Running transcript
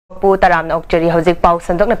pu taramna okchari hojik pau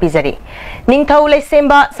sandokna pizari ningthau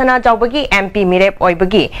leisemba sana jawbagi MP mirep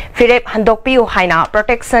oibagi firep handokpiu haina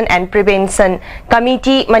Protection and Prevention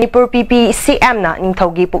Committee Manipur PPCM na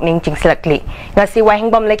ningthaugi pukning chingslakli ngasi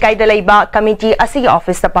wahingbam lekai da leiba committee asigi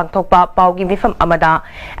office ta pangthokpa paugi mifam amada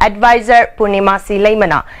advisor Purnima si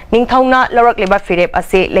leimana ningthauna lorak leba firep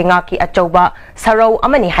ase lengaki achauba sarau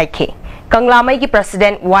amani haikhe Kanglamai ki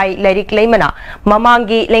President Y Lerik Leimana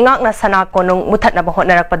Mamangi Lengakna Sana Konung Muthatna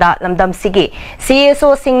Bahotnarakpada Lamdam Sigi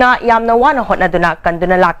CSO Singna Yamna Wana Hotnaduna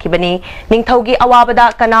Kanduna Lakibani Ningthaugi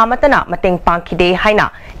Awabada Kanamatana Mateng Pangkide Haina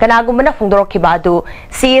Kanagumana Fundorokibadu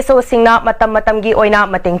CSO Singna Matamgi Oina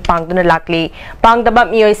Mateng Pangduna Lakli Pangdaba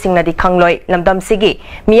Miyoi Singna di Kangloi Lamdam Sigi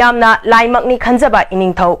Miyamna Laimakni Khanjaba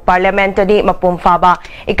Iningthau Parliamentary Mapum Faba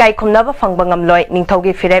Ikai Khumnaba Fangbangamloi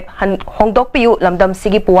Ningthaugi Firep Hongdokpiu Lamdam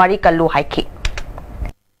Sigi Puwari Kalu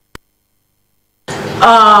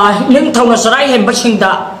Ning thong sarai hem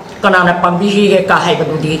basingda kanana pangbihi he ka hai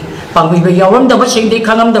badudi pangbi be yawam da basingdi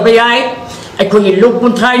khangam da bayai aikoi luk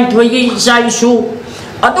pun thain thoi jai su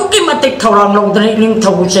aduki matik thorang long dai ning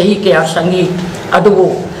thong sahi ke asangi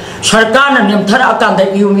adugo sarkar na nem thara akan da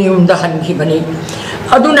yum da han hi bani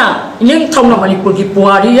aduna ning thong na manipur ki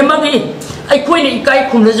puari yamagi aikoi ni kai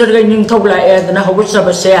khum na jar gai ning thong la e da na hawu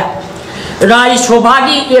sabase Rai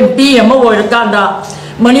Sobhagi MP Amawakanda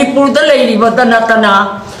Manipur the lady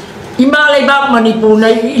Badanatana Imalay Bak Manipur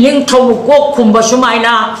Ling Tow Kok Kumba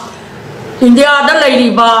Sumaina India the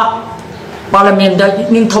lady Ba Parliament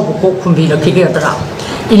Ning Tow Kok Kumbi the Kigatra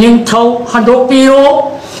Iling Tow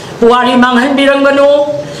Handopio Puari Mangan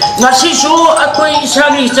Birangano Nasisu Akoi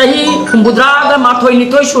Sagi Sahi Kumbudraga Matoi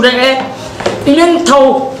Nitoi Sure Iling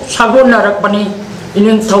Tow Sagona Rakpani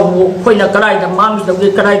Iling thau koi na karai da mami da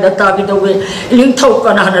we karai da ta ki da we iling thau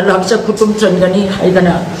kana na lam sa kutum chen gani hai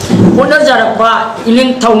dana ona jarak ba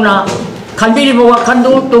iling thau na khanbiri bawa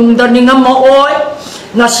khandu tung da ningam ma oi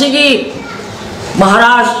ngasigi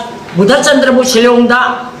Maharaj Buddha Chandra bu silong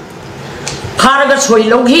da kharaga soi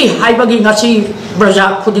loghi hai bagi ngasi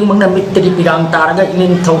braja khuding mangna mitri pirang taraga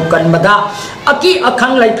iling thau kan mada aki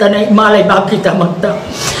akhang lai tanai malai ba ki ta makta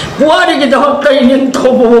puari ki da hok kai iling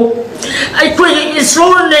thau bu ai koi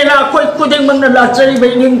isol ne na koi kuding mang na la chari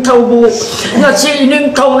bai ning thau bu nga chi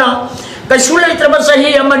ning thau na kai sulai tra ba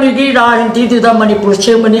sahi amani di ra hinti di da Manipur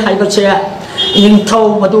che mani hai ba che ning thau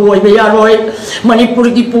madu oi be ya roi Manipur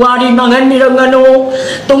ki puari mangan mi rangano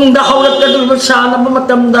tung da haulat ka dul sa na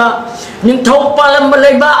matam da ning thau palam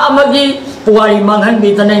balai ba amagi puari mangan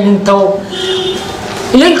bi tanai ning thau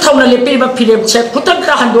Iling thau na lepe ba philep che khutak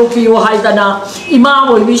ta hando ki yo hai dana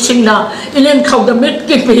ima oi bi singna iling thau da mit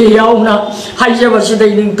ki pe yaw na hai ja ba si dai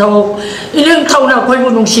iling thau na koi bu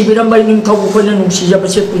nung si bi ram bai iling thau ko na nung si ja ba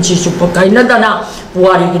se kun si su pa kai na dana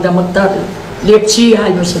puari ki da makta lep chi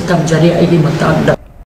hai ba se tam jari ai gi makta